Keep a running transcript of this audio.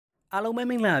အားလုံးပဲ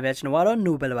မင်္ဂလာပါဗျာကျွန်တော်ကတော့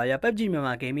Noble ပါဗျာ PUBG မြန်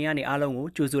မာ gaming ကနေအားလုံးကို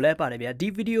ကြိုဆိုလိုက်ပါတယ်ဗျာဒီ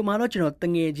ဗီဒီယိုမှာတော့ကျွန်တော်တ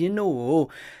ငယ်ချင်းတို့ကို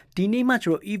ဒီနေ့မှ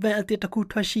ကျွန်တော် event အသစ်တစ်ခု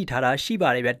ထွက်ရှိထားတာရှိပါ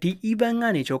တယ်ဗျာဒီ event က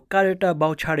နေကျွန်တော် character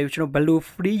voucher တွေကိုကျွန်တော်ဘယ်လို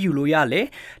free ယူလို့ရလဲ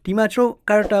ဒီမှာကျွန်တော်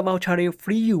character voucher တွေ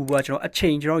free ယူဖို့ကျွန်တော်အချိ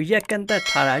န်ကျွန်တော်ရက်ကန့်သက်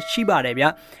ထားတာရှိပါတယ်ဗျာ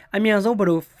အမြန်ဆုံးဘယ်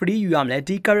လို free ယူရမလဲ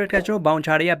ဒီ character ကျွန်တော်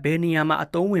voucher တွေကဘယ်နေရာမှာအ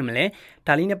သုံးဝင်မလဲ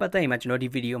ဒါလေးနဲ့ပတ်သက်ရင်မှကျွန်တော်ဒီ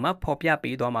ဗီဒီယိုမှာဖော်ပြ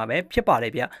ပေးသွားမှာပဲဖြစ်ပါတ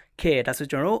ယ်ဗျာခဲဒါဆို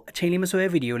ကျွန်တော်အချိန်လေးမဆွဲ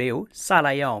ဗီဒီယိုလေးကိုစ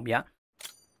လိုက်ရအောင်ဗျာ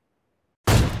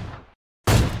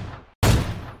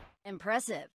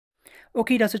Impressive.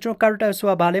 Okay ဒါဆိုကျွန်တော် character ဆို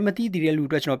တာဘာလဲမသိသေးတဲ့လူ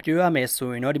အတွက်ကျွန်တော်ပြောရမယ်ဆို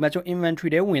ရင်တော့ဒီမှာကျွန်တော် inventory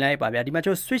ထဲဝင်လိုက်ပါဗျာဒီမှာ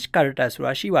ကျွန်တော် switch character ဆို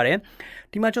တာရှိပါတယ်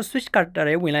ဒီမှာကျွန်တော် switch character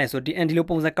ထဲဝင်လိုက်ဆိုဒီဒီလို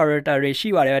ပုံစံ character တွေရှိ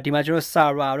ပါတယ်ဒီမှာကျွန်တော်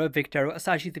Sarah တို့ Victor တို့အစ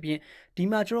ရှိသဖြင့်ဒီ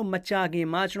မှာကျွန်တော်မကြခင်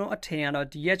မှာကျွန်တော်အထင်ကတော့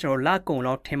ဒီရက်ကျွန်တော်လကုံ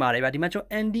လောက်ထင်ပါတယ်ဗျာဒီမှာကျွန်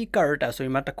တော် Andy character ဆိုရ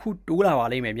င်မှတစ်ခုတိုးလာပါ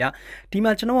လိမ့်မယ်ဗျာဒီ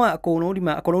မှာကျွန်တော်ကအကုန်လုံးဒီ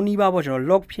မှာအကုန်လုံးနှီးပါပေါ့ကျွန်တော်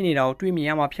log ဖြစ်နေတာကိုတွေ့မြင်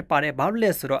ရမှာဖြစ်ပါတယ်ဘာလို့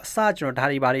လဲဆိုတော့အစကျွန်တော်ဒါ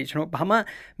တွေပါလေကျွန်တော်ဘာမှ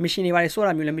mission တွေပါလေစော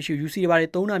တာမျိုးလည်းမရှိဘူး UC တွေပါလေ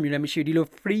သုံးတာမျိုးလည်းမရှိဘူးဒီလို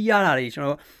free ရတာတွေကျွန်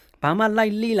တော်ဘာမှလို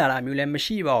က်လေ့လာတာမျိုးလည်းမ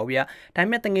ရှိပါဘူးဗျာဒါပေ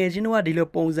မဲ့တငယ်ချင်းတို့ကဒီလို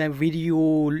ပုံစံဗီဒီယို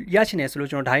ရချင်တယ်ဆို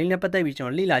လို့ကျွန်တော်ဒါရင်းနဲ့ပတ်သက်ပြီးကျွန်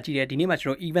တော်လေ့လာကြည့်တယ်ဒီနေ့မှာကျွ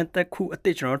န်တော် event တစ်ခုအသ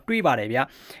စ်ကျွန်တော်တွေ့ပါတယ်ဗျာ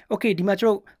okay ဒီမှာကျွ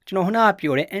န်တော်ခုနက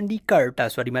ပြောတဲ့ Andy character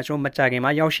ဆိုတာဒီမှာကျွန်တော်မကြခင်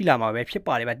မှာရောက်ရှိလာမှာပဲဖြစ်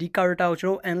ပါတယ်ဗျာဒီ character ကိုကျွ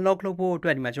န်တော် unlock လုပ်ဖို့အတွ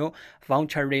က်ဒီမှာကျွန်တော်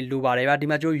voucher တွေလိုပါတယ်ဗျာဒီ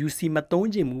မှာကျွန်တော် UC မသုံး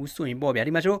ချင်ဘူးဆိုရင်ပေါ့ဗျာ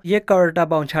ဒီမှာကျွန်တော်ရဲ့ character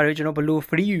voucher တွေကျွန်တော်ဘယ်လို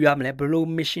free ယူရမလဲဘယ်လို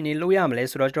mission တွေလုပ်ရမလဲ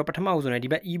ဆိုတော့ကျွန်တော်ပထမဆုံးနေဒီ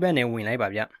ဘက် event နဲ့ဝင်လိုက်ပါ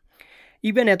ဗျာ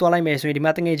event နဲ့တွားလိုက်မယ်ဆိုရင်ဒီ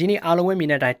မှာတငယ်ချင်းတွေအားလုံးပဲမြင်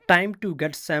တဲ့အတိုင်း time to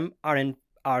get some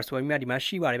R&R ဆိုပြီးမှဒီမှာ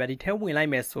ရှိပါတယ်ဗျာဒီထဲဝင်လို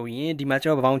က်မယ်ဆိုရင်ဒီမှာကျွ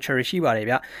န်တော် voucher ရှိပါတယ်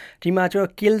ဗျာဒီမှာကျွန်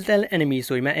တော် kill the enemy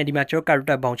ဆိုပြီးမှဒီမှာကျွန်တော်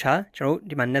character voucher ကျွန်တော်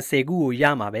ဒီမှာ20ခုကိုရ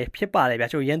မှာပဲဖြစ်ပါတယ်ဗျာ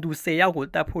ကျွန်တော်ရန်သူ10ယောက်ကို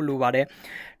တတ်ဖို့လိုပါတယ်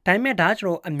ဒါပေမဲ့ဒါကျွန်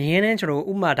တော်အမြဲတမ်းကျွန်တော်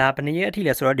ဥမာဒါဘယ်နည်းအထိ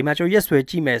လဲဆိုတော့ဒီမှာကျွန်တော်ရက်ဆွဲ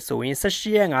ကြည့်မယ်ဆိုရင်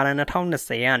18ရက်5လ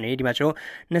2020ကနေဒီမှာကျွန်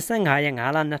တော်25ရက်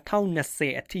5လ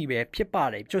2020အထိပဲဖြစ်ပါ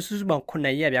တယ်ကျွန်တော်စုစုပေါင်း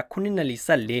9ရက်ဗျာ9နှစ်လ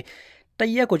14တ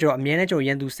ရက်ကိုကျွန်တော်အမြဲတမ်းကျွန်တော်ရ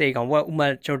န်သူ10ကောင်ဝက်ဥမာ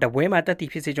ကျွန်တော်တပွဲမှာတက်တီ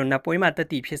ဖြစ်စေကျွန်တော်နှစ်ပွဲမှာတက်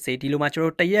တီဖြစ်စေဒီလိုမှကျွန်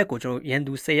တော်တရက်ကိုကျွန်တော်ရန်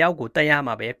သူ10ယောက်ကိုတက်ရ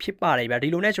မှာပဲဖြစ်ပါတယ်ဗျာဒီ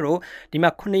လိုနဲ့ကျွန်တော်ဒီမှာ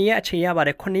9ရက်အချိန်ရပါတ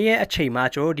ယ်9ရက်အချိန်မှာ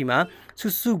ကျွန်တော်ဒီမှာစု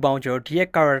စုပေါင်းကျွန်တော်ဒီရဲ့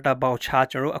character voucher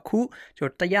ကျွန်တော်အခုကျွ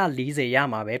န်တော်140ရ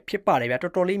မှာပဲဖြစ်ပါတယ်ဗျာ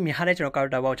တော်တော်လေးများတဲ့ကျွန်တော်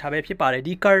character voucher ပဲဖြစ်ပါတယ်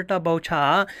ဒီ character voucher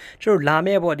ကျွန်တော်လာ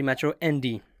မဲ့ပေါ့ဒီမှာကျွန်တော် ND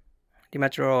ဒီမှာ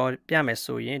ကျွန်တော်ပြမယ်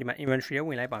ဆိုရင်ဒီမှာ inventory ထဲဝ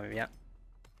င်လိုက်ပါမယ်ဗျာ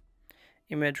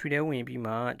inventory ထဲဝင်ပြီး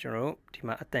မှကျွန်တော်ဒီ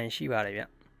မှာအတန်ရှိပါတယ်ဗျ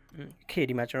okay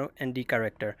ဒီမှာကျွန်တော် anti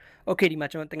character okay ဒီမှာ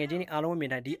ကျွန်တော်တကယ်ချင်းအားလုံးမြ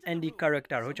င်တိုင်းဒီ anti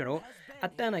character ကိုကျွန်တော်အ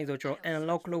တန်နိုင်ဆိုကျွန်တော်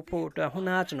unlock လုပ်ဖို့အတွက်ခုန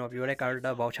ကကျွန်တော်ပြောတဲ့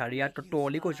character voucher တွေကတော်တော်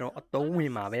လေးကိုကျွန်တော်အသုံးဝ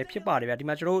င်မှာပဲဖြစ်ပါတယ်ဗျဒီ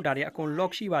မှာကျွန်တော်ဒါတွေအကုန်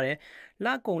lock ရှိပါတယ်လ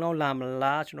ကုံတော့လာမ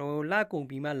လားကျွန်တော်လကုံ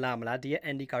ပြီးမှလာမလားဒီရဲ့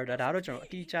anti character ဒါတော့ကျွန်တော်အ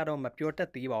တိအကျတော့မပြောတတ်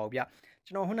သေးပါဘူးဗျ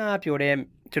ကျွန်တော်ခုနကပြောတဲ့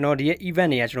ကျွန်တော်ဒီရဲ့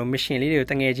event တွေကကျွန်တော် mission လေးတွေကို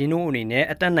တငယ်ချင်းတို့အနေနဲ့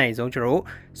အတက်နိုင်ဆုံးကျွန်တော်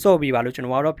စော့ပြီးပါလို့ကျွန်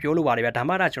တော်ကတော့ပြောလိုပါတယ်ဗျဒါ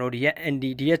မှဒါကျွန်တော်ဒီရဲ့ ND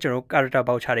ဒီရဲ့ကျွန်တော် character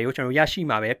voucher တွေကိုကျွန်တော်ရရှိ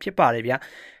မှာပဲဖြစ်ပါတယ်ဗျ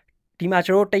ဒီမှာ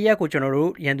ကျွန်တော်တရက်ကိုကျွန်တော်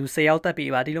တို့ရန်သူ10ယောက်တက်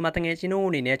ပေးပါဒီလိုမှတငယ်ချင်းတို့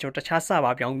အနေနဲ့ကျွန်တော်တခြားစ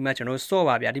ပါပြောင်းပြီးမှကျွန်တော်စော့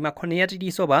ပါဗျဒီမှာ9ရက်တိ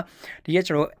စော့ပါဒီရဲ့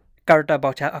ကျွန်တော် character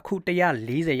voucher အခု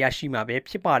140ရရှိမှာပဲ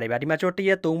ဖြစ်ပါတယ်ဗျဒီမှာကျွန်တော်တရ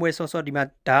က်3ပွဲစော့ဒီမှာ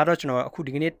ဒါကတော့ကျွန်တော်အခု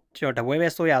ဒီကနေ့ကျွန်တော်တပွဲပဲ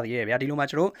စော့ရသေးတယ်ဗျဒီလိုမှ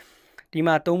ကျွန်တော်ဒီ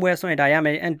မှာ3ပွဲဆွရင်ဒါရမ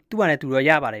ယ်သူ့ဘာနဲ့သူတော့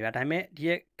ရပါတယ်ဗျာဒါပေမဲ့ဒီ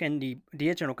ရဲ့ candy ဒီ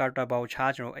ရဲ့ကျွန်တော် character voucher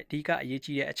ကျွန်တော်အဓိကအရေး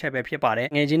ကြီးတဲ့အချက်ပဲဖြစ်ပါတယ်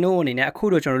ငယ်ချင်းတို့အနေနဲ့အခု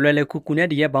တော့ကျွန်တော်လွယ်လွယ်ကူကူနဲ့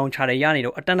ဒီရဲ့ voucher တွေရနေ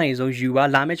တော့အတက်နိုင်ဆုံးယူပါ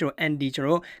လာမယ့်ကျွန်တော် anti ကျွန်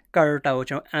တော် character ကို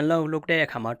ကျွန်တော် unlock လုပ်တဲ့အ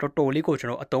ခါမှာတော်တော်လေးကိုကျွန်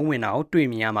တော်အသုံးဝင်တာကိုတွေ့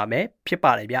မြင်ရမှာပဲဖြစ်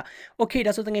ပါတယ်ဗျာ okay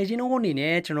ဒါဆိုငယ်ချင်းတို့အနေ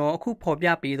နဲ့ကျွန်တော်အခုဖော်ပြ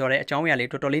ပေးတော့တဲ့အကြောင်းအရာလေး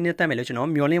တော်တော်လေးနဲ့တက်မယ်လို့ကျွန်တော်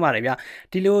မျှော်လင့်ပါတယ်ဗျာ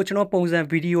ဒီလိုကျွန်တော်ပုံစံ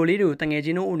ဗီဒီယိုလေးတွေကိုငယ်ချ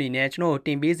င်းတို့အနေနဲ့ကျွန်တော်တ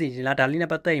င်ပေးစီခြင်းလားဒါလေးနဲ့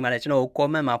ပတ်သက်ရင်လည်းကျွန်တော်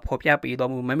comment မှာဖော်ပြပေးတော့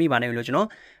မှုမမိပါနဲ့လို့ကျွန်တော်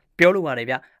ပြောလိုပါတယ်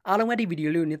ဗျအားလုံးပဲဒီဗီဒီ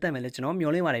ယိုလေးကိုနှစ်သက်မယ်လို့ကျွန်တော်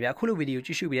မျှော်လင့်ပါတယ်ဗျအခုလိုဗီဒီယိုကြ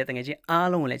ည့်ရှုပေးတဲ့တကယ်ချင်းအား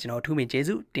လုံးကိုလည်းကျွန်တော်အထူးပင်ကျေး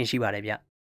ဇူးတင်ရှိပါတယ်ဗျ